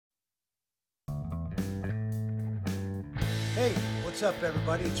Hey, what's up,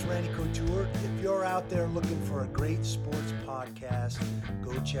 everybody? It's Randy Couture. If you're out there looking for a great sports podcast,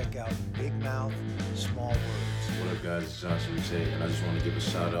 go check out Big Mouth, Small Words. What up, guys? It's Joshua J, and I just want to give a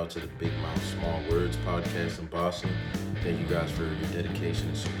shout out to the Big Mouth Small Words podcast in Boston. Thank you guys for your dedication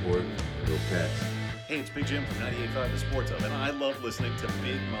and support. Go Pats. Hey, it's Big Jim from 98.5 The Sports Hub, and I love listening to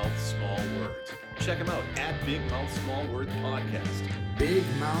Big Mouth Small Words. Check them out at Big Mouth Small Words Podcast. Big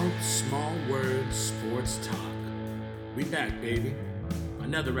Mouth Small Words Sports Talk. We back, baby.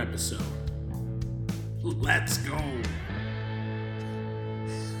 Another episode. Let's go.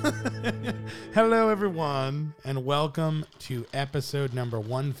 Hello, everyone, and welcome to episode number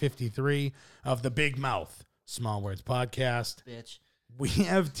 153 of the Big Mouth Small Words Podcast. Bitch. We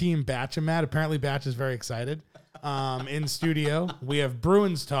have Team Batch and Matt. Apparently, Batch is very excited. In studio, we have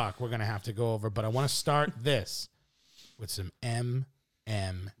Bruins talk we're going to have to go over, but I want to start this with some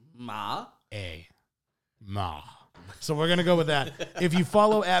Ma. Ma. So we're going to go with that. If you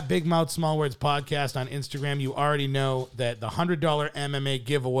follow at Big Mouth Small Words Podcast on Instagram, you already know that the $100 MMA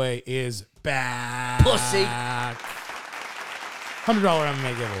giveaway is back. Pussy. $100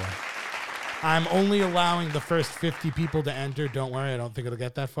 MMA giveaway. I'm only allowing the first 50 people to enter. Don't worry, I don't think it'll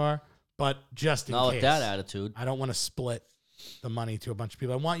get that far. But just in Not case. with that attitude. I don't want to split the money to a bunch of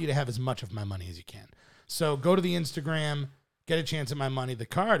people. I want you to have as much of my money as you can. So go to the Instagram, get a chance at my money. The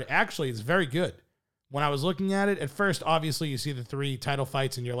card actually is very good. When I was looking at it, at first, obviously, you see the 3 title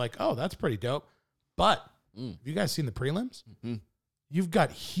fights, and you're like, oh, that's pretty dope. But have you guys seen the prelims? Mm-hmm. You've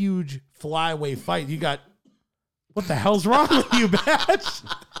got huge flyweight fight. You got, what the hell's wrong with you, Batch?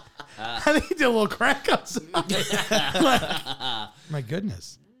 I think he did a little crack on something. My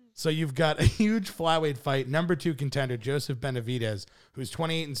goodness. So you've got a huge flyweight fight. Number 2 contender, Joseph Benavidez, who's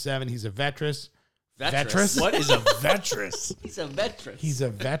 28-7. He's a veterus. Veterus? What is a veterus? He's a veteran. He's a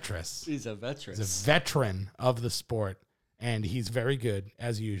veterus. He's a veteran. He's a veteran of the sport, and he's very good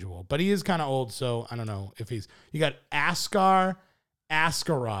as usual. But he is kind of old, so I don't know if he's. You got Askar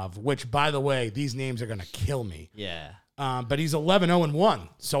Askarov, which, by the way, these names are going to kill me. Yeah. But he's 11-0-1,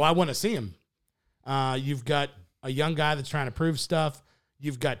 so I want to see him. You've got a young guy that's trying to prove stuff.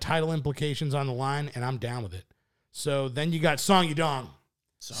 You've got title implications on the line, and I'm down with it. So then you got Song Yadong.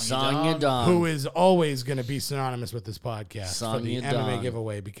 Song Yadong. Who is always going to be synonymous with this podcast Song for the Yadong. MMA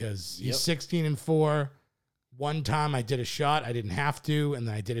giveaway because he's 16-4. One time I did a shot. I didn't have to, and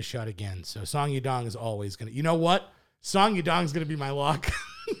then I did a shot again. So Song Yadong is always going to... You know what? Song Yadong is going to be my lock.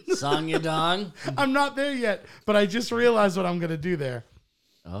 Song Yadong. I'm not there yet, but I just realized what I'm going to do there.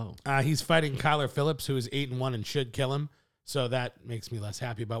 Oh. He's fighting Kyler Phillips, who is 8-1 and should kill him. So that makes me less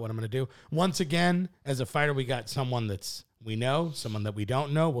happy about what I'm going to do. Once again, as a fighter, we got someone that's we know, someone that we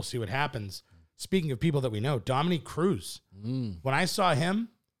don't know. We'll see what happens. Speaking of people that we know, Dominique Cruz. When I saw him,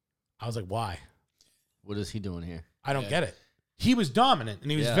 I was like, why? What is he doing here? I don't get it. He was dominant, and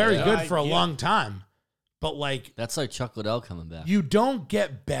he was very good for a long time. But, like, That's like Chuck Liddell coming back. you don't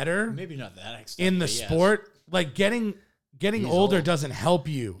get better Maybe not that extent. in the but yes. sport. Like, getting He's older old. doesn't help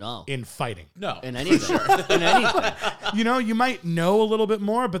you No. in fighting. No. In anything. In anything. You know, you might know a little bit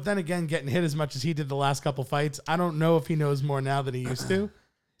more, but then again, getting hit as much as he did the last couple fights, I don't know if he knows more now than he used to.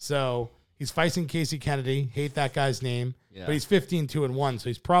 So he's facing Casey Kennedy. Hate that guy's name. Yeah. But he's 15-1, so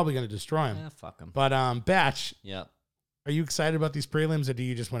he's probably going to destroy him. Yeah, fuck him. But Batch, Yep. are you excited about these prelims, or do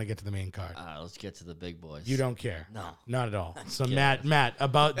you just want to get to the main card? Let's get to the big boys. You don't care. No. Not at all. So kidding. Matt,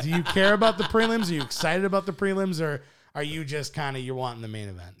 do you care about the prelims? Are you excited about the prelims, or are you just kind of, you're wanting the main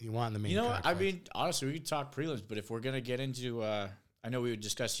event? You want the main You know, card I fight? mean, honestly, we could talk prelims, but if we're going to get into, I know we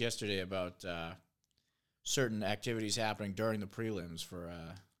discussed yesterday about certain activities happening during the prelims for,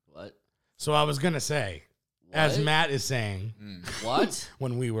 What? So I was going to say, as What? Matt is saying, What?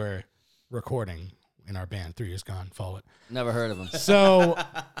 when we were recording in our band, 3 Years Gone, follow it. Never heard of him. So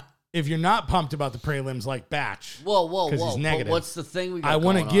if you're not pumped about the prelims like Batch, Whoa. 'Cause he's But negative. what's the thing we got I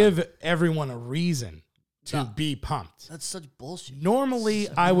want to going on? give everyone a reason to be pumped. That's such bullshit. Normally,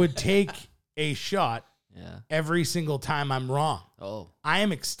 I would take a shot Yeah. every single time I'm wrong. Oh. I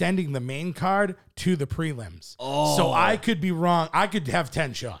am extending the main card to the prelims. Oh. So I could be wrong. I could have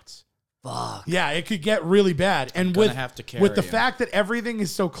 10 shots. Fuck. Yeah, it could get really bad. And Gonna with, have to carry with the you. fact that everything is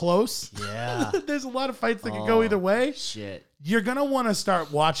so close, Yeah. there's a lot of fights that could go either way. Shit. You're going to want to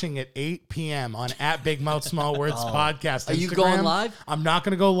start watching at 8 p.m. on at Big Mouth Small Words podcast. Are you Instagram. going live? I'm not going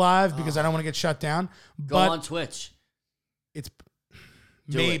to go live because I don't want to get shut down. Go But on Twitch. it's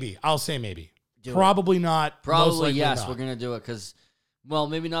Do maybe. I'll say maybe. Do Probably not. most Probably likely yes. not. We're gonna do it because, well,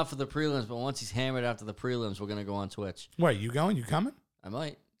 maybe not for the prelims, but once he's hammered after the prelims, we're gonna go on Twitch. Where, you going? You coming? I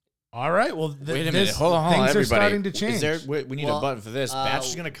might. All right. Well, Wait a minute. Hold on, things everybody. are starting to change. Is there? We need Well, a button for this. Batch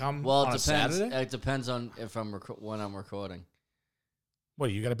is gonna come Well, on it a depends. Saturday. It depends on if I'm when I'm recording.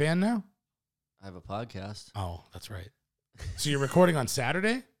 What, you got a band now? I have a podcast. Oh, that's right. So you're recording on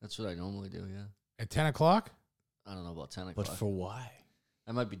Saturday That's what I normally do. Yeah. at 10 o'clock? I don't know about 10 o'clock. But for why?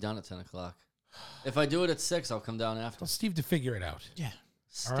 I might be done at 10 o'clock. If I do it at 6, I'll come down after. Tell Steve to figure it out. Yeah,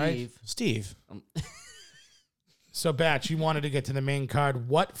 All right. Steve. Steve. So, Batch, you wanted to get to the main card.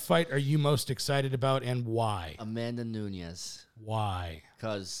 What fight are you most excited about and why? Amanda Nunes. Why?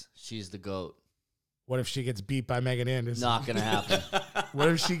 Because she's the GOAT. What if she gets beat by Megan Anderson? Not going to happen. What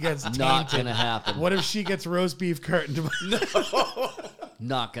if she gets Not tainted? going to happen. What if she gets roast beef curtained?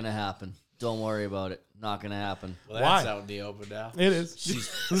 Not going to happen. Don't worry about it. Not going to happen. Well, Why? that's out in the open now. It is.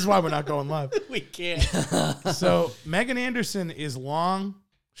 This is why we're not going live. We can't. So Megan Anderson is long.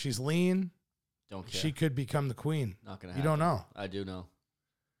 She's lean. Don't care. She could become the queen. Not going to You happen. don't know. I do know.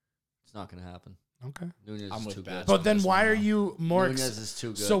 It's not going to happen. Okay. Nunes I'm is with too Bats. good. But then this why one are now. you more Nunes is too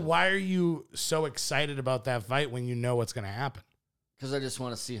good. So why are you so excited about that fight when you know what's going to happen? Because I just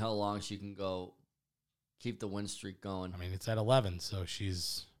want to see how long she can go, keep the win streak going. I mean, it's at 11, so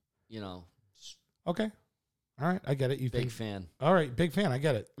she's You know, okay. All right, I get it. You big think fan. All right, big fan. I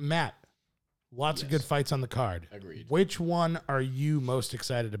get it. Matt, lots of Yes. good fights on the card. Agreed. Which one are you most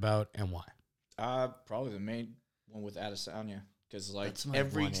excited about and why? Probably the main one with Adesanya, because like That's my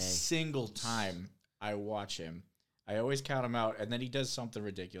every 1A. single time I watch him, I always count him out, and then he does something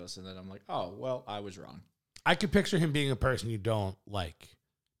ridiculous, and then I'm like, oh well, I was wrong. I could picture him being a person you don't like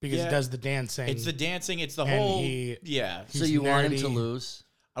because he Yeah. does the dancing. It's the dancing. It's the And whole. he- Yeah, So He's you want him to nerdy. lose?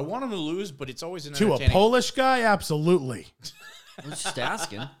 I want him to lose, but it's always an to a entertaining. Polish guy, absolutely. I was just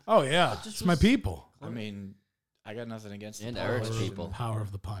asking. Oh yeah, just it's my was- people. I mean, I got nothing against And the Eric's Polish. people. Power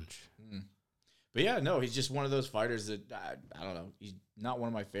of the punch. But yeah, no, he's just one of those fighters that I don't know. He's not one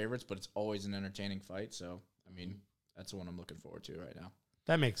of my favorites, but it's always an entertaining fight. So I mean, that's the one I'm looking forward to right now.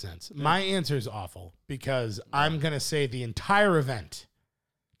 That makes sense. My answer is awful because I'm going to say the entire event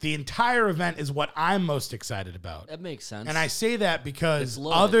is what I'm most excited about. That makes sense. And I say that because It's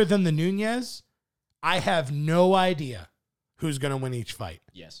loaded. other than the Nunez, I have no idea who's going to win each fight.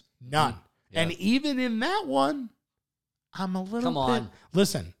 Yes. None. Yeah. And even in that one, I'm a little Come on.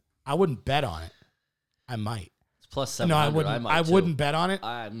 Listen, I wouldn't bet on it. I might. It's plus No, 700. I wouldn't. might I too. wouldn't bet on it.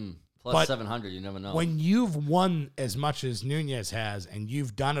 Plus But 700. You never know. When you've won as much as Nunez has and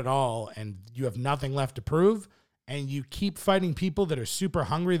you've done it all and you have nothing left to prove and you keep fighting people that are super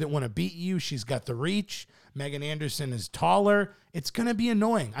hungry that want to beat you, she's got the reach. Megan Anderson is taller. It's going to be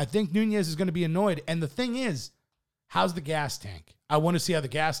annoying. I think Nunez is going to be annoyed. And the thing is, how's the gas tank? I want to see how the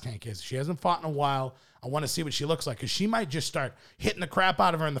gas tank is. She hasn't fought in a while. I want to see what she looks like because she might just start hitting the crap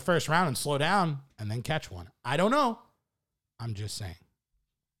out of her in the first round and slow down and then catch one. I don't know. I'm just saying.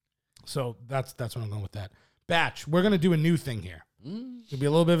 So that's what I'm going with that. Batch, we're going to do a new thing here. It'll be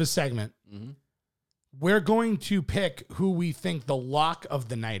a little bit of a segment. Mhm. We're going to pick who we think the lock of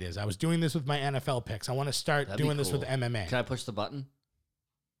the night is. I was doing this with my NFL picks. I want to start That'd be doing this cool. with MMA. Can I push the button?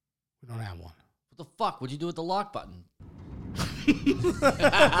 We don't have one. What the fuck would you do with the lock button?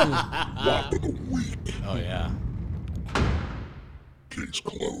 Oh, yeah. Case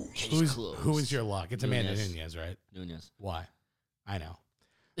Who closed. is your lock? It's Amanda Nunez. Nunez, right? Nunez. Why? I know.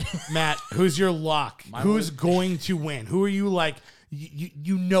 Matt, who's your lock? Mine Who's would- going to win? Who are you like,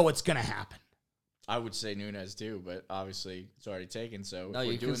 you know it's going to happen? I would say Nunez too, but obviously it's already taken. So No, if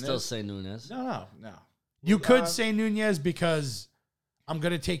we're you doing can still this, say Nunez. no. You could Uh, say Nunez because I'm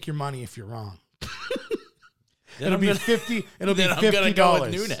going to take your money if you're wrong. Then It'll I'm be gonna- 50. It'll be then $50. I'm gonna go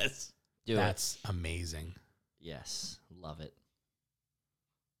with Nunez. Do That's amazing. it. Yes. Love it.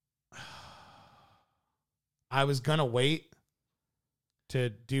 I was going to wait to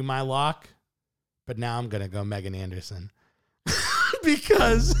do my lock, but now I'm going to go Megan Anderson.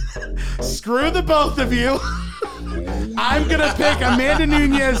 Because screw the both of you. I'm going to pick Amanda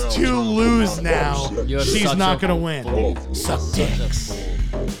Nunez to lose now. You're She's such not a going to win. Suck Such a dicks.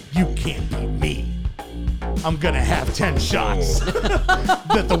 fool. You can't beat me. I'm going to have 10 shots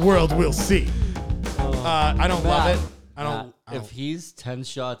that the world will see. I don't love it. I don't. If he's 10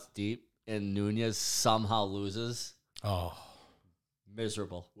 shots deep and Nunez somehow loses, Oh,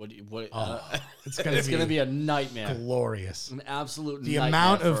 miserable. it's It's going to be a nightmare. glorious. An absolute The nightmare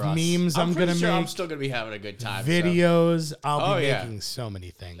amount for of us. memes I'm pretty going to sure I'm make, still gonna be having a good time. so. videos. I'll Oh, be yeah. making so many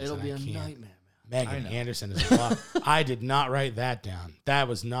things. It'll and be I a can't. nightmare, man. Megan know. Anderson is a lot. I did not write that down. That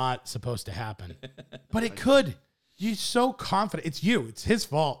was not supposed to happen. But it could. You're so confident. It's you. It's his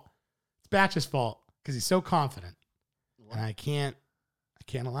fault. It's Batch's fault because he's so confident. And I can't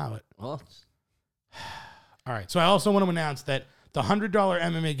allow it. Well, All right. So I also want to announce that The $100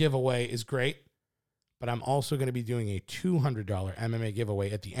 MMA giveaway is great, but I'm also going to be doing a $200 MMA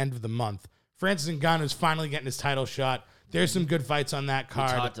giveaway at the end of the month. Francis Ngannou is finally getting his title shot. There's some good fights on that We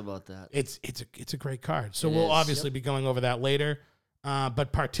card. talked about that. It's a great card. So It we'll is. obviously be going over that later.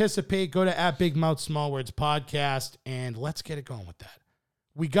 But participate. Go to @BigMouthSmallWords Podcast, and let's get it going with that.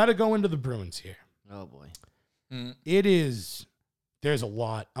 We got to go into the Bruins here. Oh boy. It is. There's a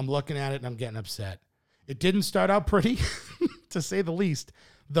lot. I'm looking at it and I'm getting upset. It didn't start out pretty, to say the least.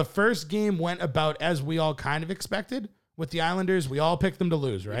 The first game went about as we all kind of expected with the Islanders. We all picked them to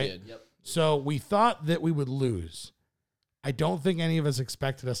lose, right? did. Yep. So we thought that we would lose. I don't think any of us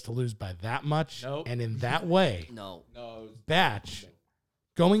expected us to lose by that much. Nope. And in that way, No. No. Batch,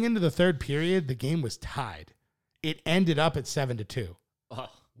 going into the third period, the game was tied. It ended up at 7-2. Oh,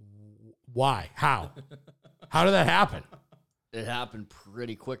 Why? How? How did that happen? it happened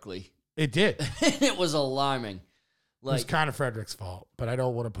pretty quickly. It did. It was alarming. It was Like, kind of Frederick's fault, but I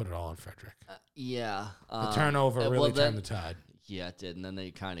don't want to put it all on Frederick. yeah. The turnover really turned the tide. Yeah, it did. And then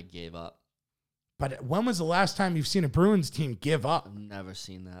they kind of gave up. But when was the last time you've seen a Bruins team give up? I've never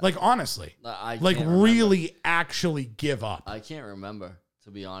seen that. Like, honestly. I Like, can't remember. really actually give up. I can't remember,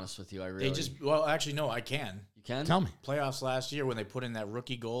 to be honest with you. I really. They just, well, actually, no, I can. You can? Tell me. Playoffs last year when they put in that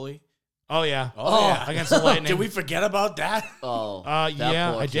rookie goalie. Oh, yeah. Oh, yeah. Against the Lightning. Did we forget about that? Oh. that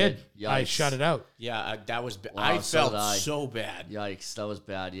Yeah, poor I did. kid. I Yikes. shut it out. Yeah, that was, Wow, I so felt did I. so bad. Yikes. That was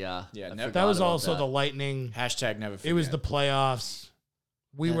bad, yeah. Yeah, I never- forgot That was about also that. the Lightning. Hashtag never forget. It was the playoffs.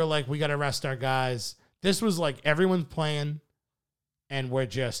 We were like, we got to rest our guys. This was like everyone's playing, and we're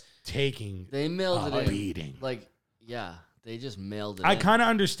just taking They mailed a it in. beating. Like, yeah, they just mailed it I in. kind of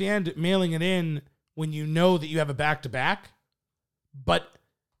understand mailing it in when you know that you have a back-to-back, but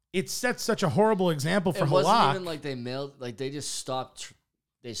it sets such a horrible example for It wasn't Halak. even like they mailed, like they just stopped.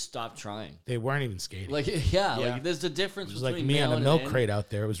 They stopped trying. They weren't even skating. Like, Yeah. yeah, like there's a difference It was between like me on a mailing milk it in crate out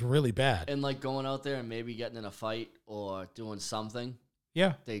there. It was really bad. and like going out there and maybe getting in a fight or doing something.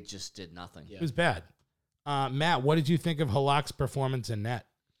 Yeah, They just did nothing. it was bad. Matt, what did you think of Halak's performance in net?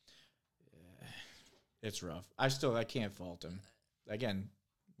 It's rough. I can't fault him. Again,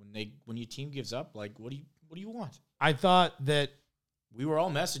 when your team gives up, like, what do you want? I thought that We were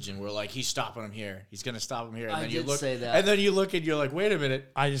all messaging. We're like, he's stopping him here. He's gonna stop him here. And I then you did look, say that. and then you look and you're like, wait a minute.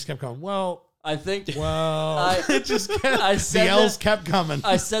 I just kept going, well, I think it just kept, I the said L's that- kept coming.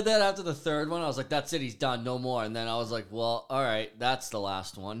 I said that after the third one. I was like, that's it. He's done. No more. And then I was like, well, all right. That's the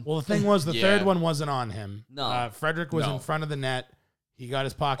last one. Well, the thing was, the Yeah. third one wasn't on him. No. Frederick was No. in front of the net. He got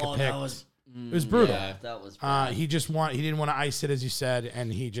his pocket Oh, picked. that was... It was brutal. Yeah, that was bad. He didn't want to ice it, as you said,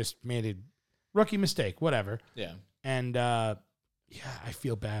 and he just made a rookie mistake, whatever. Yeah. And I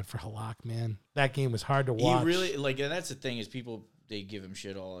feel bad for Halak, man. That game was hard to watch. He really and that's the thing is people they give him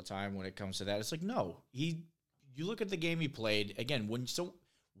shit all the time when it comes to that. It's like no, you look at the game he played again.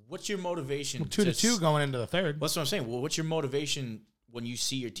 What's your motivation? 2-2 going into the third. That's what I'm saying. Well, what's your motivation when you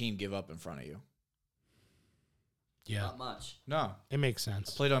see your team give up in front of you? Yeah, Not much. No, it makes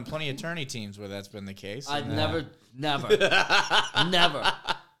sense. played on plenty of tourney teams where that's been the case. I've And, never.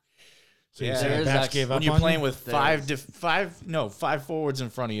 So you Yeah. saying There is Batch actually- gave up when you're on playing you? with There's- five forwards in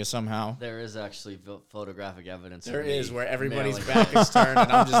front of you somehow. There is actually photographic evidence. There of me is where everybody's mailing. back is turned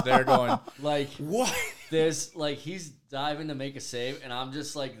and I'm just there going, Like what? there's like he's diving to make a save, and I'm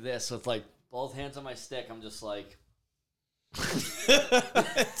just like this with like both hands on my stick. I'm just like,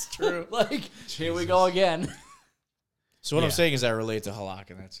 It's true. like here we go again. So what Yeah. I'm saying is I relate to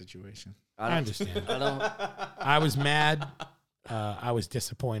Halak in that situation. I understand. I don't. I was mad. I was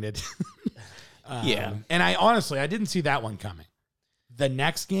disappointed. Yeah. And I honestly, I didn't see that one coming. The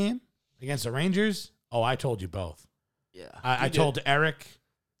next game against the Rangers, I told you both. Yeah. I told Eric,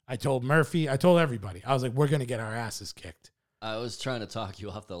 I told Murphy, I told everybody. I was like, we're going to get our asses kicked. I was trying to talk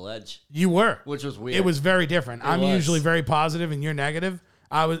you off the ledge, You were. which was weird. It was very different. I'm was. usually very positive and you're negative.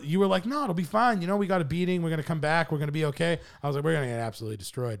 You were like, no, it'll be fine. You know, we got a beating. We're going to come back. We're going to be okay. I was like, we're going to get absolutely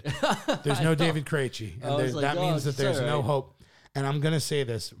destroyed. There's no David Krejci. I And was like, that oh, means that it's there's all no right. hope. And I'm going to say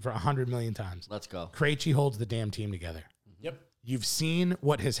this for 100 million times. Let's go. Krejci holds the damn team together. Yep. You've seen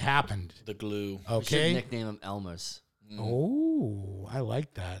what has happened. The glue. We should Okay. nickname him Elmer's. Oh, I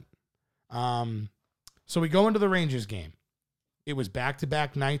like that. So we go into the Rangers game. It was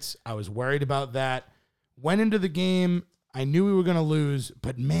back-to-back nights. I was worried about that. Went into the game. I knew we were going to lose,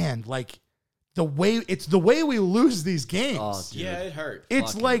 but man, like the way we lose these games. Oh, dude. Yeah, it hurt.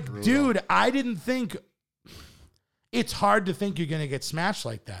 It's fucking like, brutal. dude, I didn't think. It's hard to think you're going to get smashed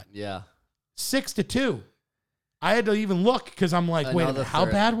like that. Yeah. 6-2. I had to even look because I'm like, wait a Another minute, how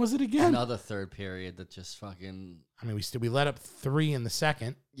third. bad was it again? Another third period that just fucking I mean, we let up 3 in the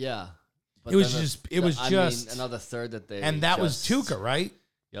second. yeah. But It was then just- it was just- another third that they And that was just- Tuukka, right?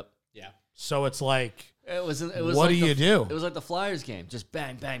 Yep. Yeah. So it's like, It was what like do you do? It was like the Flyers game, just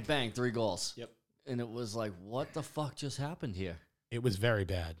bang, bang, bang, 3 goals. Yep. And it was like, what the fuck just happened here? It was very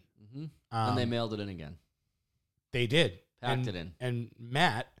bad. hmm and they Um, mailed it in again. They did. Packed and, it in. And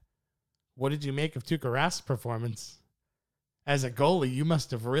Matt, what did you make of Tuukka Rask's performance? As a goalie, you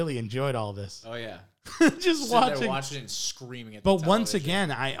must have really enjoyed all this. Oh yeah. Just Sitting there watching. watching it and screaming at. But the once television.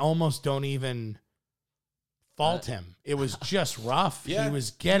 again, I almost don't even fault him. It was just rough. Yeah. He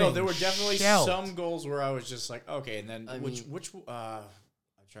was getting No, there were definitely shelled. some goals where I was just like, okay, and then I which mean- I'm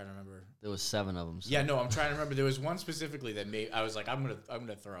trying to remember. There was 7 of them. So. Yeah, no, I'm trying to remember. There was one specifically that made I was like, I'm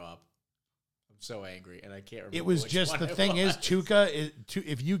gonna throw up. I'm so angry, and I can't remember. It was which just one the it thing is, was.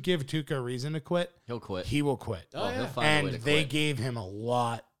 if you give Tuukka a reason to quit, He'll quit. he will quit. Oh, He'll yeah. find a And way to they quit. gave him a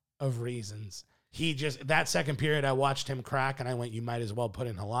lot of reasons. He just, that second period, I watched him crack, and I went, you might as well put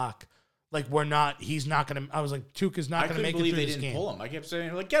in Halak. Like, he's not going to, I was like, Tuukka's not I going to couldn't make it believe through they this didn't game. pull him. I kept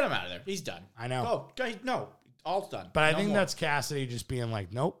saying, like, get him out of there. He's done. I know. No, all's done. But I No think more. that's Cassidy just being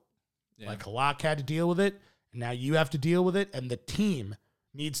like, nope. Yeah. Like, Halak had to deal with it, and now you have to deal with it, and the team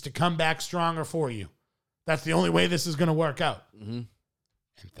needs to come back stronger for you. That's the only way this is going to work out. hmm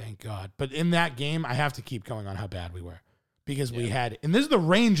And thank God. But in that game, I have to keep going on how bad we were. Because we had, and this is the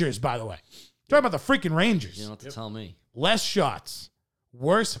Rangers, by the way. Talking about the freaking Rangers. You don't have to tell me. Less shots,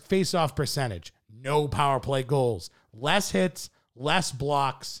 worse face-off percentage, no power play goals, less hits, less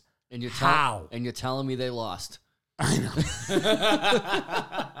blocks. And you're How? And you're telling me they lost.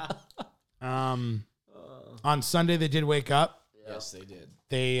 On Sunday, they did wake up. Yes, they did.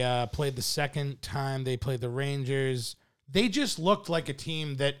 They played the second time they played the Rangers. They just looked like a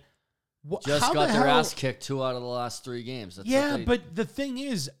team that Just how got the their hell- ass kicked 2 out of the last 3 games. That's Yeah, what they- but the thing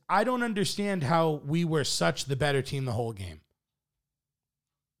is, I don't understand how we were such the better team the whole game.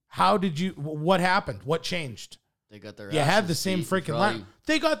 How did you? What happened? What changed? they got their You asses had the same beat. freaking line.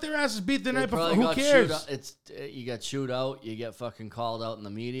 They got their asses beat the They night before. probably Who got cares? chewed out. You got chewed out. You get fucking called out in the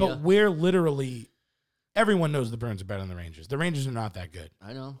media. But we're literally, everyone knows the Bruins are better than the Rangers. The Rangers are not that good.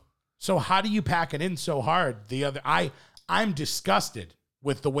 I know. So how do you pack it in so hard? I'm disgusted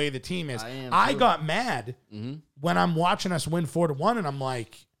with the way the team is. I am I too. got mad Mm-hmm. when I'm watching us win 4-1, and I'm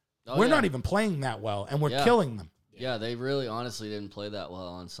like, we're not even playing that well, and we're Yeah. killing them. Yeah, they really honestly didn't play that well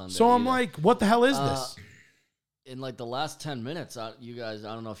on Sunday. So I'm either. like, what the hell is this? In like the last 10 minutes, you guys,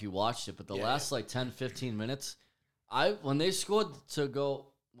 I don't know if you watched it, but the last like 10, 15 minutes, when they scored to go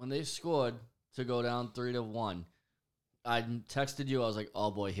down 3-1, I texted you. I was like, oh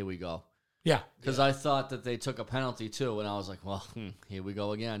boy, here we go. Yeah. Because I thought that they took a penalty too, and I was like, well, here we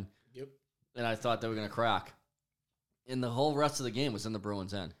go again. Yep. And I thought they were going to crack. And the whole rest of the game was in the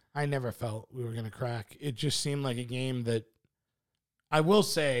Bruins' end. I never felt we were going to crack. It just seemed like a game that, I will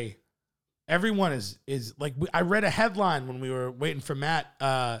say, everyone is like, I read a headline when we were waiting for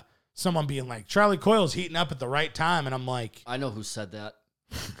Matt, someone being like, Charlie Coyle's heating up at the right time. And I'm like, I know who said that.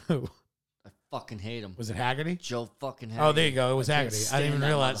 who? I fucking hate him. Was it Haggerty? Joe fucking Haggerty. Oh, there you go. It was I can't Haggerty. I stand didn't even that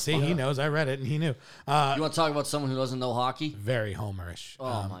realize. See, he motherfucker. knows. I read it and he knew. You want to talk about someone who doesn't know hockey? Very homerish.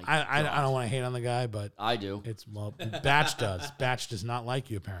 Oh, my I God. don't want to hate on the guy, but I do. it's, well, Batch does. Batch does not like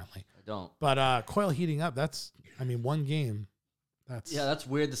you, apparently. I don't. But Coyle heating up, one game. That's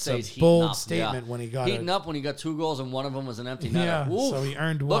weird to It's say. a He's heating bold up. statement when he got heating it. up when he got 2 goals and one of them was an empty net. Yeah, Oof. so he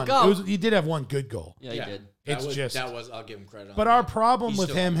earned one. Look out. He did have one good goal. Yeah, he did. It's just- I'll give him credit on But that. our problem He's with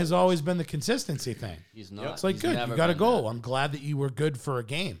still him on has my always been the consistency thing. He's not. It's like, He's good, never you got a been goal. that. I'm glad that you were good for a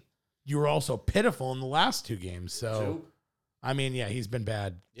game. You were also pitiful in the last 2 games. So, True. I mean, yeah, he's been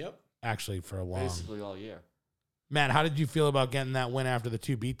bad Yep. actually for a long. Basically all year. Matt, how did you feel about getting that win after the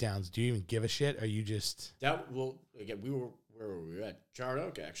 2 beatdowns? Do you even give a shit? Or you just Again, where were we at? Charred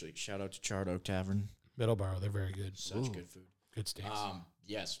Oak, actually. Shout out to Charred Oak Tavern. Middleborough? They're very good. Such good food. Good steaks.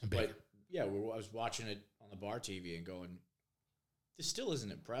 Yes, And but bacon. yeah, I was watching it on the bar TV and going, this still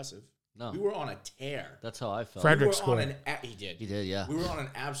isn't impressive. No. We were on a tear. That's how I felt. Frederick we were scored. on he did. He did, yeah. We were on an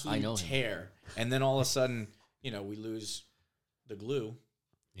I absolute know him. tear, and then all of a sudden, we lose the glue.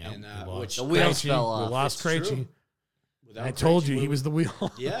 Yeah, and, we which The wheels Krejci. fell off. We lost It's true. Krejci. Without I told Krejci, you he we- was the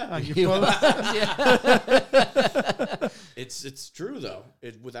wheel. Yeah, You He both- was- it's true though.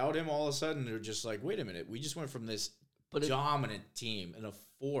 Without him, all of a sudden they're just like, wait a minute, we just went from this But it- dominant team and a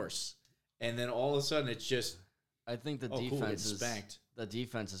force, and then all of a sudden it's just I think the cool, defense get is spanked. the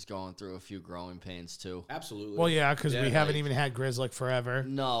defense is going through a few growing pains too. Absolutely. Well, yeah, because we haven't like- even had Grizzly forever.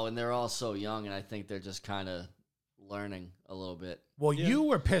 No, and they're all so young, and I think they're just kind of learning a little bit. Well, Yeah. you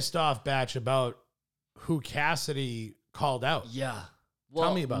were pissed off, Batch, about who Cassidy called out. Yeah.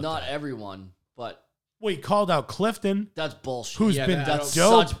 Well, me about not that. everyone, but Well, he called out Clifton, that's bullshit. who's Yeah, been that- I don't-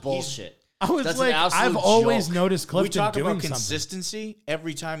 dope. Such bullshit. I was That's an like, absolute I've always joke. noticed We Clifton talk doing about something. consistency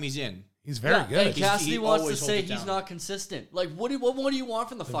every time he's in. He's very Yeah, good. And Cassidy He wants to always say holds it he's down. not consistent. Like, what more do you want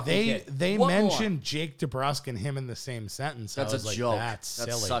from the fucking They kid? they What more? mentioned Jake DeBrusque and him in the same sentence. That's I was a like, joke. That's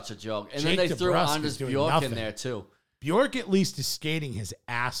silly. such a joke. And Jake then they threw DeBrusque Anders is doing Bjork nothing. in there too. Bjork at least is skating his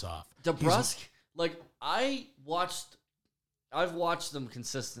ass off. DeBrusque, like I've watched them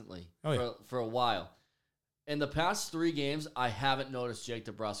consistently Oh, yeah. for a while. In the past 3 games, I haven't noticed Jake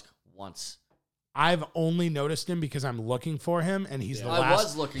DeBrusque once. I've only noticed him because I'm looking for him, and he's the I last.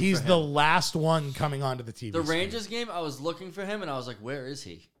 was looking he's for the him. last one coming onto the TV. The screen. Rangers game, I was looking for him, and I was like, "Where is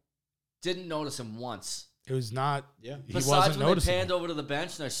he?" Didn't notice him once. It was not. Yeah. He Besides wasn't when they noticeable. panned over to the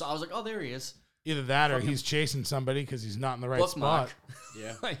bench, and I was like, "Oh, there he is." Either that or Fucking he's chasing somebody because he's not in the right Bookmark. spot.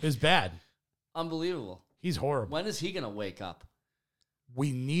 Yeah. It was bad. Unbelievable. He's horrible. When is he gonna wake up?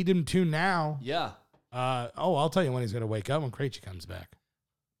 We need him to now. Yeah, I'll tell you when he's going to wake up when Krejci comes back.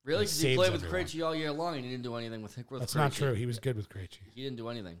 really? He Because he saves played with everyone. Krejci all year long, and he didn't do anything with That's not Krejci. true. He was good with Krejci. He didn't do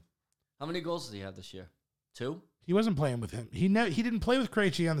anything. How many goals did he have this year? 2. He wasn't playing with him. He didn't play with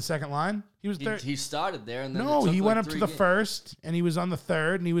Krejci on the second line. He was third. He started there, and then No, it took he like went up 3 to the games. first, and he was on the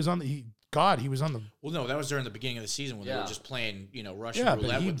third, and he was on the. He was on the. Well, no, that was during the beginning of the season when they Yeah. were just playing, Russian Yeah, but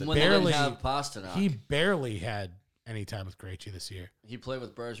roulette he with the When barely- they didn't have Pasternak. He barely had any time with Krejci this year. He played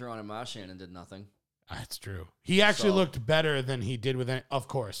with Bergeron and Marchand and did nothing. That's true. He actually So- looked better than he did with any, of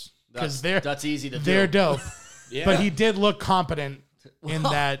course, because That's easy to they're do. dope. Yeah. But he did look competent in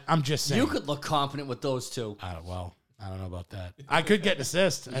Well, that. I'm just saying. You could look confident with those 2. I don't know about that. I could get an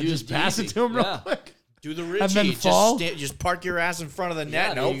assist and just Easy. pass it to him real Yeah. quick. Do the Richie. And then just fall? just park your ass in front of the net Yeah,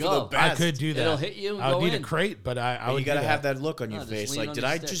 and there hope you for the go. best. I could do that. It'll hit you and I would go need in. a crate, but I But would you got to do have that. that look on your No, just face. lean Like, on did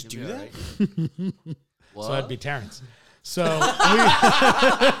your I stick, just you'll do be that? all right. What? So I'd be Terrence. So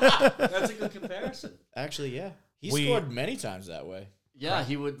That's a good comparison. Actually, yeah. He We- scored many times that way. Yeah,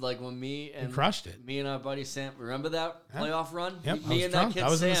 he would like when me and crushed it. Me and our buddy Sam, remember that Yeah. playoff run? Yep, I Me was and drunk. that kid I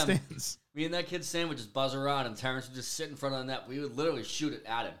was in the Sam. stands. Me and that kid Sam would just buzz around, and Terrence would just sit in front of the net. We would literally shoot it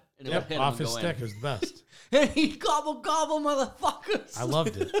at him, and it would Yep, hit him off and his go stick. in. It was the best. Hey, gobble gobble, motherfuckers! I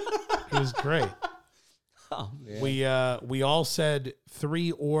loved it. It was great. Oh, man. We all said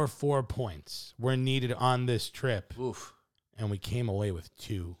 3 or 4 points were needed on this trip, Oof. and we came away with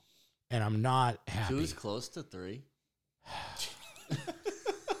 2. And I'm not happy. 2's close to 3.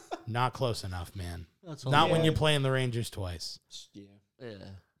 Not close enough, man. That's Not when Yeah. you're playing the Rangers twice. Yeah. Yeah.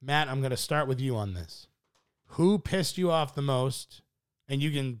 Matt, I'm going to start with you on this. Who pissed you off the most? And you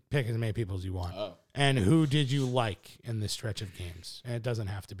can pick as many people as you want. Oh. And who did you like in this stretch of games? And it doesn't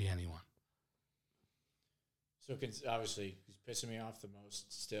have to be anyone. So obviously, he's pissing me off the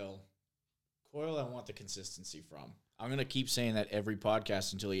most still. Coyle, I want the consistency from. I'm going to keep saying that every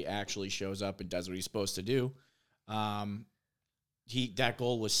podcast until he actually shows up and does what he's supposed to do. That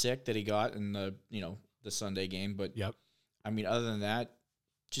goal was sick that he got in the Sunday game, but Yep. I mean, other than that,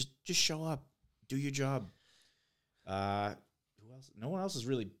 just show up, do your job. Who else? No one else is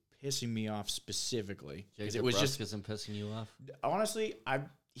really pissing me off specifically. 'Cause Jake it was just isn't pissing you off. honestly,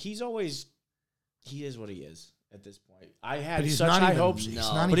 he is what he is at this point. I had But he's such not high even, hopes. he's No.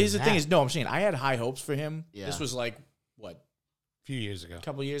 not But even here's the thing: that. is no, I'm saying I had high hopes for him. Yeah. This was like what A few years ago. a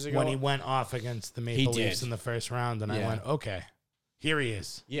couple years ago When he went off against the Maple He Leafs did. in the first round, and I Yeah. went, okay, here he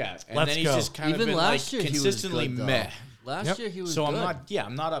is. Yeah, and Let's then he's go. just kind of Even been last like year, consistently he was good, meh. though. Last Yep. year he was So good.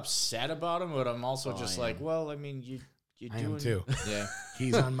 I'm not upset about him, but I'm also Oh, just I like, am. well, I mean, you I doing am too. Yeah,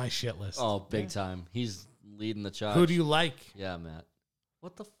 He's on my shit list. Oh, big time. He's leading the charge. Who do you like? Yeah, Matt.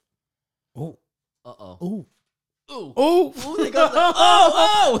 What the? Oh, Uh-oh. oh, Ooh. oh! Ooh, they got the-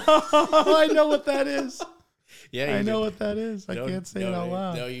 oh, I know what that is. yeah. I know what that is. I No, can't say no, it out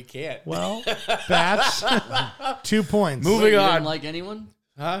loud. No, you can't. Well, Batch, 2 points. Moving Wait, you on. didn't like anyone?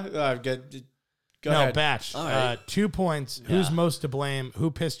 Huh? Go no, ahead. Batch. All right. 2 points. Who's Yeah. most to blame? Who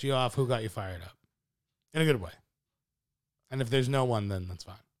pissed you off? Who got you fired up? In a good way. And if there's no one, then that's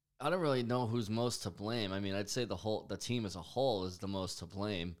fine. I don't really know who's most to blame. I mean, I'd say the team as a whole is the most to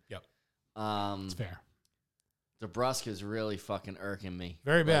blame. Yep. It's fair. DeBrusque is really fucking irking me.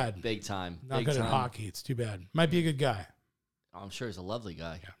 Very Like, bad. Big time. Not big good time. at hockey. It's too bad. Might be a good guy. I'm sure he's a lovely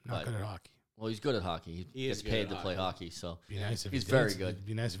guy. Yeah, not but- good at hockey. Well, he's good at hockey. He is gets good paid at to play hockey. hockey, so Be nice if He's he did. very good. It'd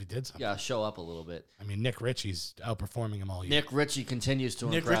be nice if he did something. yeah, show up a little bit. I mean, Nick Ritchie's outperforming him all year. Nick Ritchie continues to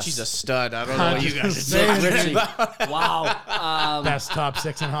Nick impress. Ritchie's a stud. I don't know I'm what you just guys are saying, saying. Ritchie. Wow. Best top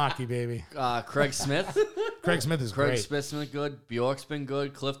 6 in hockey, baby. Craig Smith. Craig Smith is Craig great. Smith's been good. Bjork's been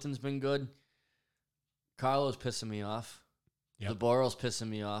good. Clifton's been good. Carlo's pissing me off. Yep. Zaborov's pissing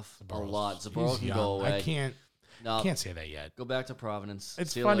me off a Zaborov's- lot. he's Zaborov can young. go away. I can't. No. Can't say that yet. Go back to Providence.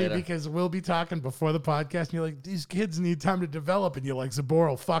 It's See you funny later. because we'll be talking before the podcast, and you're like, "These kids need time to develop," and you're like,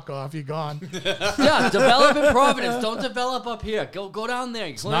 "Zaboral, fuck off, you're gone." Yeah, develop in Providence. Don't develop up here. Go down there.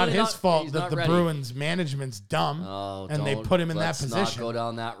 It's not his fault that the Bruins management's dumb, and they put him in that position. Let's not go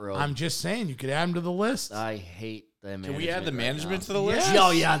down that road. I'm just saying, you could add him to the list. I hate the management. Can we add the right management now. to the list? Yes.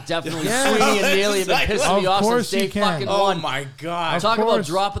 Oh, yeah, definitely. Yes. Sweeney and Neely have been pissing me Of off course since day you can. fucking Oh one. my god! Of Talk about course.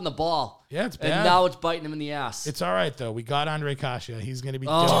 dropping the ball. Yeah, it's And bad. now it's biting him in the ass. It's all right though. We got Andre Kasha. He's going to be.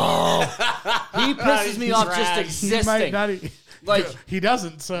 Oh, he pisses me off just He might existing. not. Like, He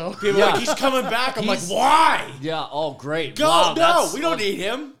doesn't. So People are like, he's coming back. I'm like, why? yeah, oh, great. Go! Wow, no, that's- we don't need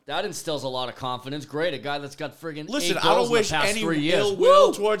him. That instills a lot of confidence. Great, a guy that's got friggin' Listen, 8 I goals don't wish in the past any 3 years. ill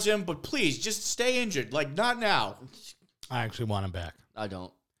will towards him, but please just stay injured. Like, not now. I actually want him back. I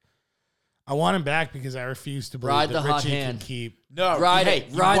don't. I want him back because I refuse to believe Ride that the hot Richie hand. can keep. No, Ride hey, it.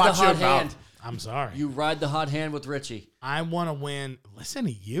 you Ride the watch your hot mouth. hand. I'm sorry. You ride the hot hand with Richie. I want to win. Listen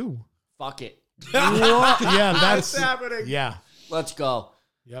to you. Fuck it. Yeah, that's What's happening? Yeah. Let's go.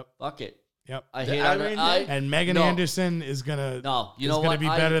 Yep. Fuck it. Yep. I hate I Andre. mean, And Megan No. Anderson is gonna. No, you is know gonna what? be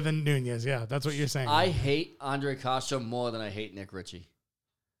better than Nunez. Yeah, that's what you're saying. I hate Andre Kasha more than I hate Nick Ritchie.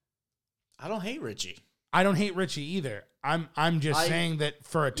 I don't hate Richie. I don't hate Richie either. I'm just saying that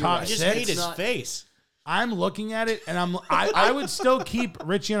for a top right. I just six, hate his not- face. I'm looking at it and I would still keep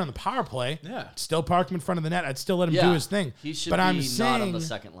Richie on the power play. Yeah. Still park him in front of the net. I'd still let him Yeah, do his thing. He should but be I'm not saying on the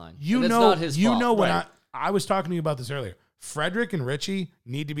second line. You And it's know, not his you fault. know when Right. I was talking to you about this earlier. Frederick and Richie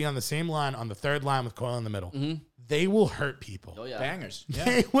need to be on the same line on the third line with Coyle in the middle. They will hurt people. Oh yeah. Bangers. Yeah.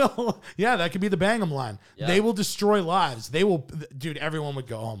 They will. Yeah, that could be the Bangham line. Yeah. They will destroy lives. They will. Dude, everyone would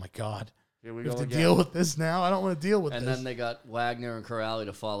go, oh my God. Here we We have go to again. deal with this now. I don't want to deal with And this. then they got Wagner and Corrali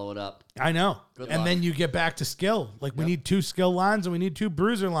to follow it up. I know. Good And luck. then you get back to skill. Like we need 2 skill lines and we need 2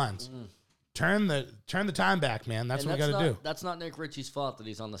 bruiser lines. Turn the time back, man. That's And what we got to do. That's not Nick Ritchie's fault that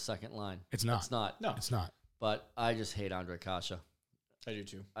he's on the second line. It's not. It's not. No, It's not. But I just hate Andre Kasha. I do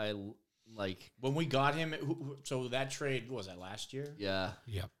too. I like. When we got him, so that trade, what was that last year? Yeah.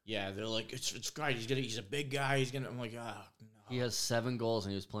 Yep. Yeah, they're like, it's great. He's a big guy. I'm like, ah, no. He has 7 goals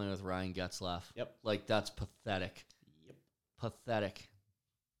and he was playing with Ryan Getzlaff. Yep. Like that's pathetic. Yep. Pathetic.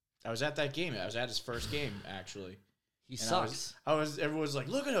 I was at that game. I was at his first game actually. He And sucks. Everyone's like,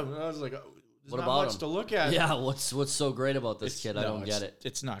 look at him. And I was like, oh, there's What not about much him? to look at. Yeah. What's so great about this It's- kid? no, I don't it's- get it.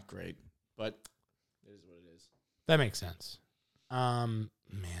 It's not great, but it is what it is. That makes sense.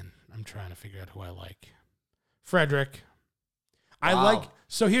 Man, I'm trying to figure out who I like. Frederick. I Wow. like.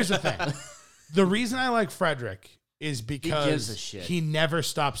 So here's the thing. The reason I like Frederick is because gives a shit. he never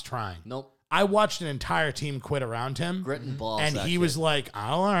stops trying. Nope. I watched an entire team quit around him. Grit and balls. And that he kid. was like,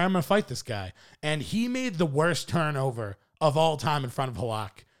 all right, I'm going to fight this guy. And he made the worst turnover of all time in front of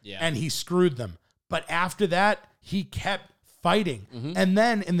Halak. Yeah. And he screwed them. But after that, he kept fighting. Mm-hmm. And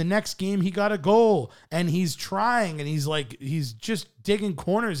then in the next game, he got a goal. And he's trying. And he's just digging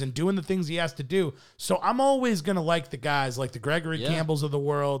corners and doing the things he has to do. So I'm always going to like the guys like the Gregory Yeah. Campbells of the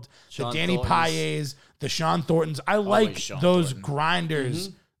world, Sean the Danny Thorntons. Payets, the Sean Thorntons. I like Sean those Thornton. grinders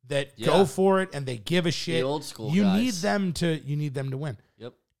that Yeah. go for it and they give a shit. old school You guys. need them to win.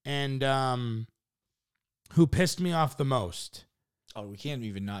 Yep. And who pissed me off the most? Oh, we can't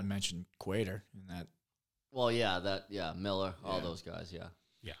even not mention Quater in that. Well, yeah, Miller, all Yeah. those guys, yeah.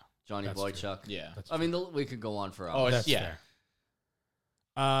 Yeah. Johnny That's Boychuk. Yeah. That's I mean, we could go on for Oh, hours. That's yeah.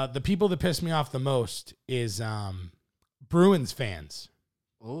 fair. The people that piss me off the most is Bruins fans.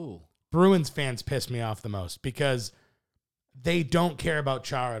 Ooh. Bruins fans piss me off the most because they don't care about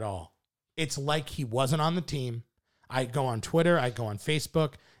Char at all. It's like he wasn't on the team. I go on Twitter, I go on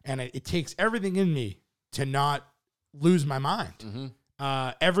Facebook, and it takes everything in me to not lose my mind. Mm-hmm.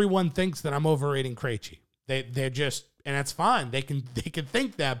 Everyone thinks that I'm overrating Krejci. They're just, and that's fine. They can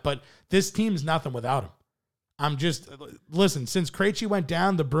think that, but this team's nothing without him. I'm just, listen, since Krejci went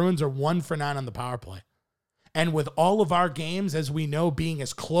down, the Bruins are 1 for 9 on the power play. And with all of our games, as we know, being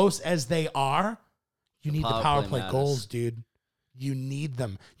as close as they are, you need the power play matters. goals, dude. You need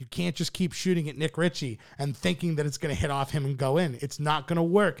them. You can't just keep shooting at Nick Ritchie and thinking that it's going to hit off him and go in. It's not going to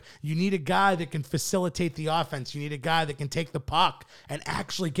work. You need a guy that can facilitate the offense. You need a guy that can take the puck and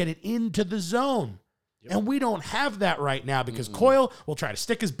actually get it into the zone. Yep. And we don't have that right now because Coyle will try to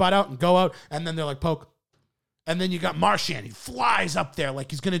stick his butt out and go out, and then they're like, poke. And then you got Marchand. He flies up there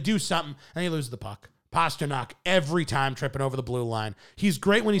like he's going to do something, and he loses the puck. Pasternak every time tripping over the blue line. He's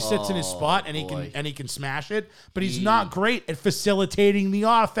great when he sits in his spot and boy. he can smash it, but he's not great at facilitating the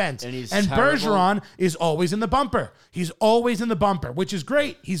offense. And he's and terrible. Bergeron is always in the bumper. He's always in the bumper, which is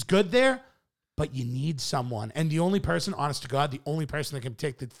great. He's good there, but you need someone. And the only person, honest to God, the only person that can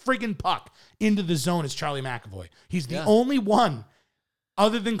take the friggin' puck into the zone is Charlie McAvoy. He's the only one,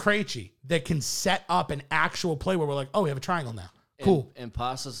 other than Krejci, that can set up an actual play where we're like, oh, we have a triangle now. Cool. And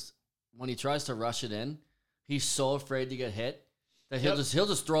Pasas, when he tries to rush it in, he's so afraid to get hit that he'll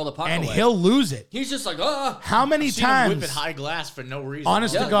just throw the puck And away. he'll lose it. He's just like, ah. How many Seen him whip times, it high glass for no reason.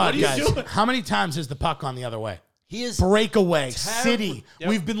 honest to Yeah, God, what are you guys, doing? how many times has the puck gone the other way? He is Breakaway, terrible. City. Yep.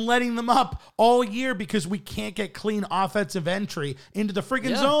 We've been letting them up all year because we can't get clean offensive entry into the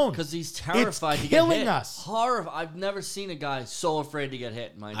friggin' zone. because he's terrified It's to killing get hit. us. I've never seen a guy so afraid to get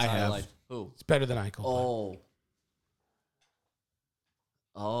hit in my entire have. life. Who? It's better than Eichel.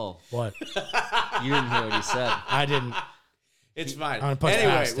 Oh, What? you didn't hear what he said. I didn't. It's fine. I'm gonna push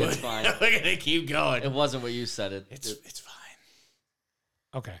Anyway, past it. It's fine. we're gonna keep going. It wasn't what you said. It's fine.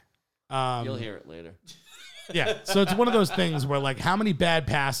 Okay. You'll hear it later. Yeah. So it's one of those things where, like, how many bad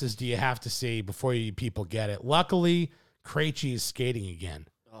passes do you have to see before you people get it? Luckily, Krejci is skating again.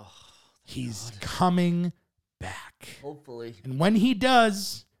 Oh, He's coming back. hopefully. And when he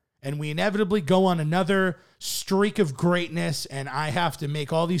does, and we inevitably go on another streak of greatness, and I have to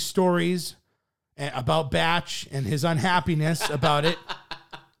make all these stories about Batch and his unhappiness about it,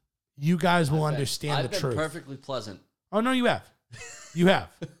 you guys will understand I've the been truth. perfectly pleasant. Oh, no, you have. You have.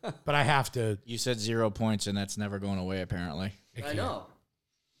 But I have to. You said 0 points, and that's never going away. Apparently, I know.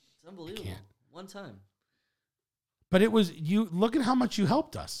 It's unbelievable. can't. One time. But it was you. Look at how much you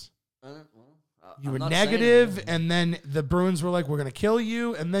helped us. You I'm were not saying negative, it. and then the Bruins were like, "We're gonna kill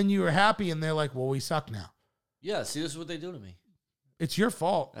you," and then you were happy, and they're like, "Well, we suck now." Yeah, see, this is what they do to me. It's your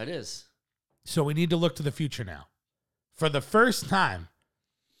fault. That is. So we need to look to the future now. For the first time,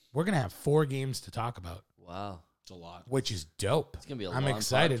 we're gonna have 4 games to talk about, Wow. it's a lot. which is dope. It's gonna be a I'm long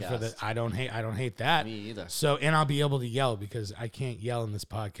excited for podcast. that. I don't hate that. Me either. So, and I'll be able to yell because I can't yell in this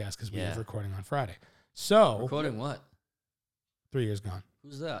podcast because we Yeah. have recording on Friday. So, Recording what? 3 years gone.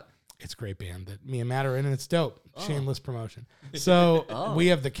 Who's that? It's a great band that me and Matt are in, and it's dope. Oh. Shameless promotion. So Oh. we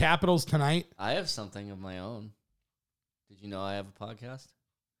have the Capitals tonight. I have something of my own. Did you know I have a podcast?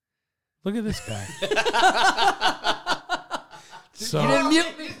 Look at this guy. So, You didn't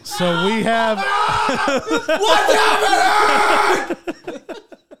mute me. so we have.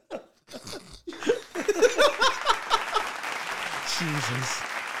 Jesus.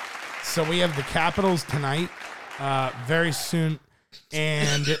 So we have the Capitals tonight, very soon,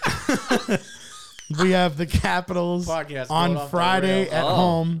 and we have the Capitals Podcast going on off the Friday rails. at Oh,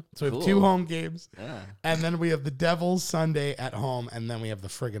 home. So we have 2 cool. home games. Yeah. And then we have the Devils Sunday at home, and then we have the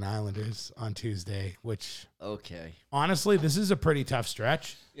friggin' Islanders on Tuesday, which Okay. honestly, this is a pretty tough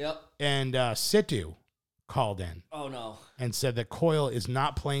stretch. Yep. And Situ called in Oh no. and said that Coyle is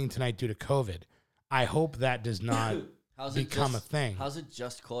not playing tonight due to COVID. I hope that does not. How's Become a thing. How's it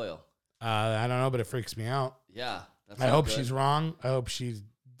just Coyle? I don't know, but it freaks me out. Yeah. That's I not hope good. she's wrong. I hope she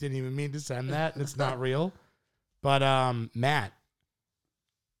didn't even mean to send that. It's not real. But Matt,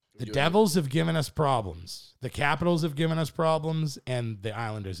 the Devils have given us problems. The Capitals have given us problems, and the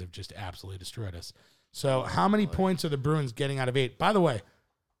Islanders have just absolutely destroyed us. So, how many points are the Bruins getting out of 8? By the way,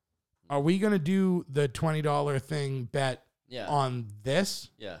 are we going to do the $20 thing bet Yeah. on this?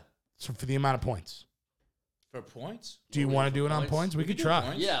 Yeah. So for the amount of points. For points? Do you we want to do do for it on points? points? We could do try.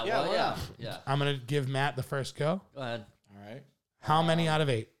 points. Yeah. Yeah, Well, why yeah. not? Yeah. I'm going to give Matt the first go. Go ahead. All right. How many out of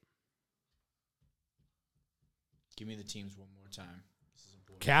 8? Give me the teams one more time. This is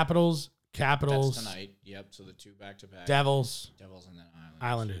important. Capitals, That's tonight. Yep. So the 2 back-to-back. Devils, Devils and then Islanders.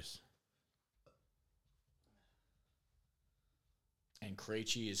 Islanders. And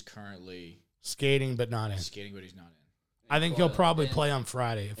Krejci is currently Skating, but not in. skating, but he's not in. I think he'll Coyle. probably And- play on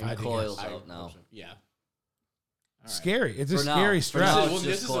Friday if I and had to Coyle's guess. out hope now. so. Yeah. All right. Scary. It's a For now. scary For stretch. now, Well, it's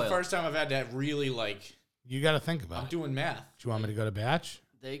this just is Coyle. the first time I've had to really like. You got to think about I'm it. doing math. Do you want me to go to batch?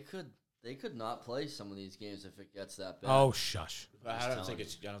 They could not play some of these games if it gets that bad. Oh, shush. But I Just don't telling think you.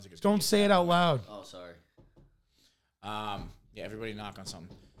 it's. I don't think it's. Don't say it out loud. Oh, sorry. Yeah, everybody knock on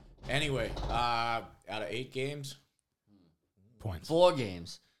something. Anyway, out of 8 games, Points. 4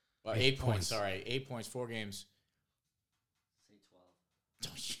 games. well, 8 8 points. points. Sorry, 8 points, 4 games. Say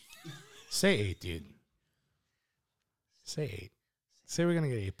 12. Say 8, dude. Say 8. Say we're going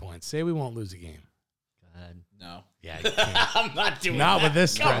to get 8 points. Say we won't lose a game. Go ahead. No, Yeah, you can't. I'm not doing Not that. with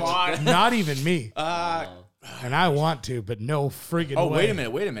this Come stretch. on. Not even me. Oh. And I want to, but no friggin' Oh, way.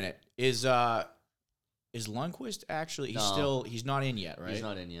 wait a minute. Is Lundqvist actually? No. He's not in yet, right? He's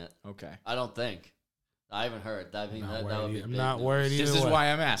not in yet. Okay. I don't think. I haven't heard. That, I'm not that would worried. be I'm big not news. worried This either is way. why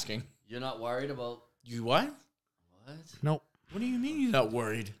I'm asking. You're not worried about You what? what? Nope. What do you mean you're not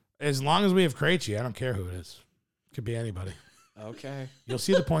worried? As long as we have Krejci, I don't care who it is. Could be anybody. Okay. You'll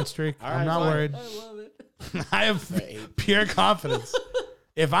see the point streak. All I'm right, not fine. worried. I love it. I have pure confidence.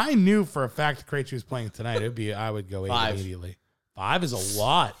 If I knew for a fact Krejci was playing tonight, I would go 8 5. immediately. 5 is a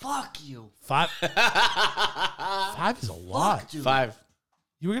lot. Fuck you. 5 is a lot. Dude. 5.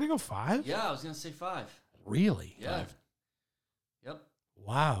 You were gonna go 5? Yeah, I was gonna say 5. Really? Yeah. 5. Yep.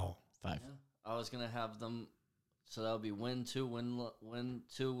 Wow. 5. Yeah. I was gonna have them. So that would be win 2, win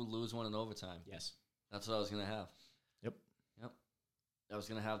 2, lose 1 in overtime. Yes. That's what I was gonna have. Yep. Yep. I was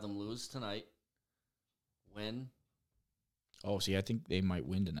gonna have them lose tonight. Win. Oh, see, I think they might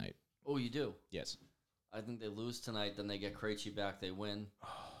win tonight. Oh, you do. Yes. I think they lose tonight. Then they get Krejci back. They win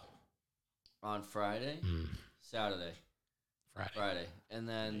on Friday, Saturday, Friday, and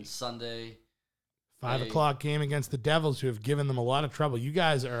then Sunday. 5 Hey. o'clock game against the Devils, who have given them a lot of trouble. You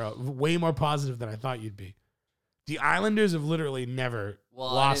guys are way more positive than I thought you'd be. The Islanders have literally never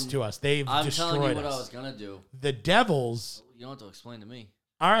lost to us. They've I'm destroyed telling you what us. I was gonna do. The Devils. You don't have to explain to me.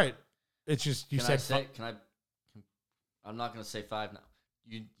 All right. It's just you Can said I say? Can I? I'm not gonna say 5 now.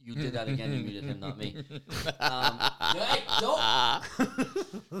 You did that again. You muted him, not me. Hey,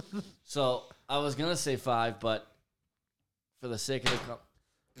 don't. So I was gonna say 5, but for the sake of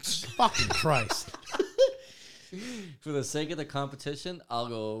the fucking Christ. for the sake of the competition, I'll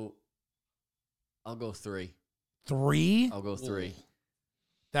go 3. 3? I'll go 3.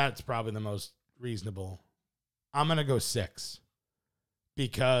 That's probably the most reasonable. I'm going to go 6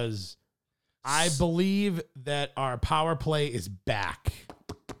 because I believe that our power play is back.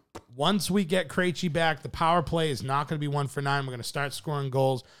 Once we get Krejci back, the power play is not going to be 1 for 9. We're going to start scoring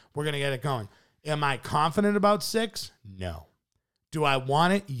goals. We're going to get it going. Am I confident about 6? No. Do I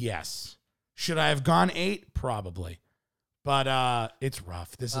want it? Yes. Should I have gone 8? Probably. But it's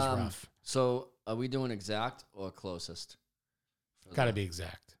rough. This is rough. So are we doing exact or closest? Got to be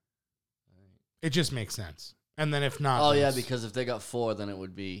exact. It just makes sense. And then if not, Oh then yeah, it's- because if they got 4, then it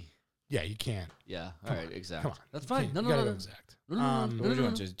would be yeah, you can't. yeah. Come All right, exact. Come on. That's You fine. can't- No, you no, gotta no, go no. exact. No, no, no, What are we no, doing?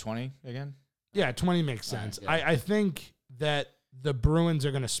 no. Just 20 again? Yeah, 20 makes sense. yeah. I think that the Bruins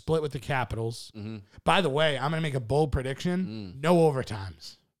are going to split with the Capitals. Mm-hmm. By the way, I'm going to make a bold prediction. No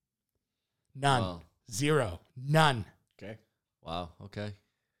overtimes. None. Wow. 0. None. Okay. Wow. Okay.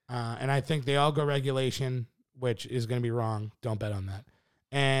 And I think they all go regulation, which is going to be wrong. Don't bet on that.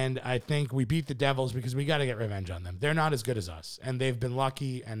 And I think we beat the Devils because we got to get revenge on them. They're not as good as us, and they've been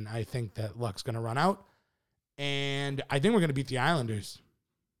lucky, and I think that luck's going to run out. And I think we're going to beat the Islanders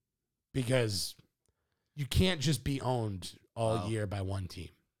because you can't just be owned all year by one team.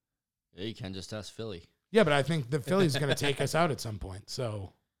 Yeah, you can just ask Philly. Yeah, but I think the Phillies are going to take us out at some point.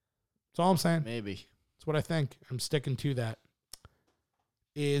 So that's all I'm saying. Maybe. That's what I think. I'm sticking to that.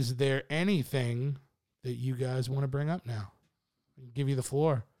 Is there anything that you guys want to bring up now? I'll give you the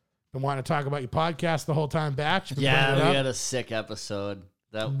floor. Been wanting to talk about your podcast the whole time back. Been Yeah, bringing it we up. had a sick episode.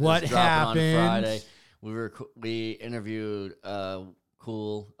 That What was dropping happened? on Friday. We interviewed a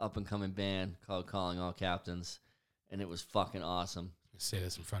cool up and coming band called Calling All Captains, and it was fucking awesome. I say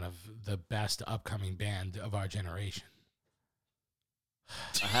this in front of the best upcoming band of our generation.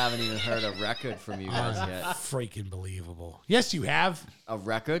 I haven't even heard a record from you guys yet. Freaking believable. Yes, you have. A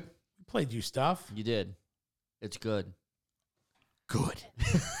record? We played you stuff. You did. It's good. Good.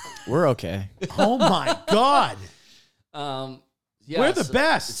 We're okay. Oh my God. Yeah, We're the so-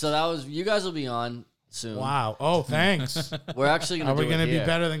 best. So that was you guys will be on soon. Wow. Oh, thanks. We're actually gonna Are we do going it to be here.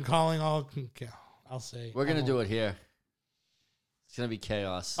 better than calling all? I'll say. We're gonna do it here. It's gonna be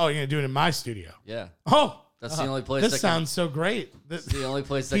chaos. Oh, you're going to do it in my studio. Yeah. Oh. That's the only place This that sounds so great. It's the only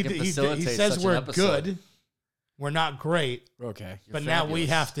place that can he facilitate says such we're an episode. good. We're not great, We're okay. You're but now we fabulous.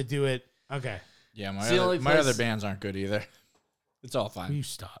 have to do it. Okay. Yeah, It's the only my place- other bands aren't good either. It's all Will fine. you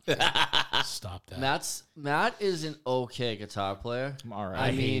stop? Stop that. Matt is an okay guitar player. I'm all right.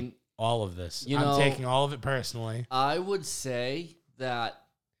 I mean, all of this. You I'm know- taking all of it personally. I would say that.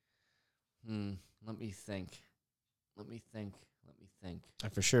 Let me think. I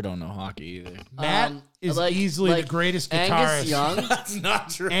for sure don't know hockey either. Matt is easily the greatest Angus guitarist Young. That's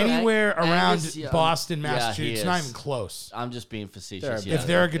not true. anywhere around Angus Young. Boston, Yeah, he Massachusetts. It's not is. even close. I'm just being facetious. There are yeah, If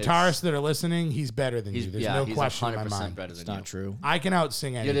there are it's- guitarists that are listening, he's better than he's, you. There's yeah, no he's question in my 100% mind. better It's than not you. true. I can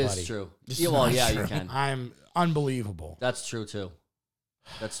outsing It anybody. is true. It's Yeah, well, not yeah, true. you can. I'm unbelievable. That's true too.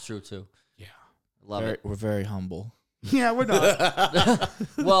 That's true too. Yeah. Love it. We're very humble. Yeah, we're not.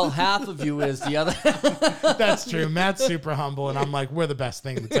 Well, half of you is the other. That's true. Matt's super humble, and I'm like, we're the best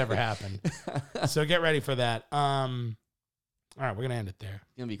thing that's ever happened. So get ready for that. All right, we're gonna end it there.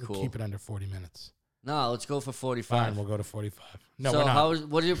 It's gonna be We'll cool. keep it under 40 minutes. No, let's go for 45. Fine, we'll go to 45. No, so we're not.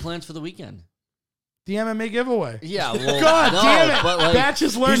 what are your plans for the weekend? The MMA giveaway. Yeah, well, God no, damn it. but like, Batch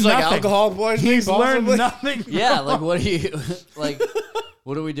has learned He's nothing. like alcohol poisoning. He's learned possibly? nothing. yeah, like what are you like?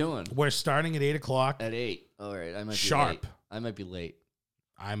 What are we doing We're starting at 8 o'clock. at 8? All right, I might Sharp. be late. I might be late.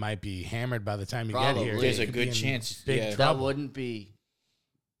 I might be hammered by the time you Probably. get here. There's You a could good be in chance, Big yeah. That trouble. wouldn't be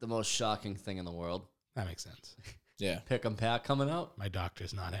the most shocking thing in the world. That makes sense. Yeah. Pick 'em Pat coming out. My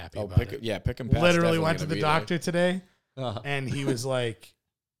doctor's not happy Oh, about pick it. pick and pass. Literally definitely went to gonna the be doctor today, Uh, and he was like,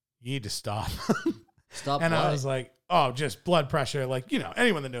 "You need to stop." Stop. And I what? was like, "Oh, just blood pressure." Like,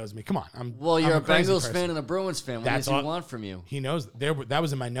 anyone that knows me, come on. Well, you're I'm a crazy Bengals person. fan and a Bruins fan. What That's does he all- want from you? He knows. That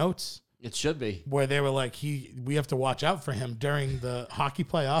was in my notes It should be. where they were like, we have to watch out for him during the hockey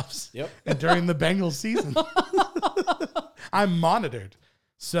playoffs. Yep. And during the Bengals season. I'm monitored.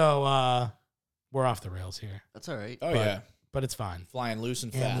 So we're off the rails here, That's all right. Oh But- yeah, but it's fine. flying loose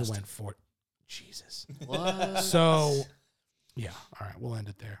and And fast. we went for Jesus. What? So, yeah. All right. We'll end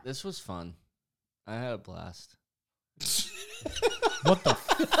it there. This was fun. I had a blast. What the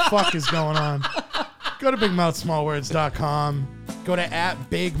fuck is going on? Go to bigmouthsmallwords.com. Go to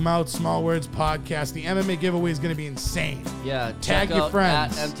 @BigMouthSmallWords Podcast. The MMA giveaway is going to be insane. Yeah. Tag check your out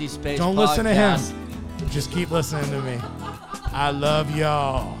friends. @EmptySpace Don't listen to him. Podcast. Just keep listening to me. I love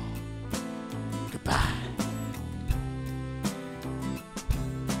y'all.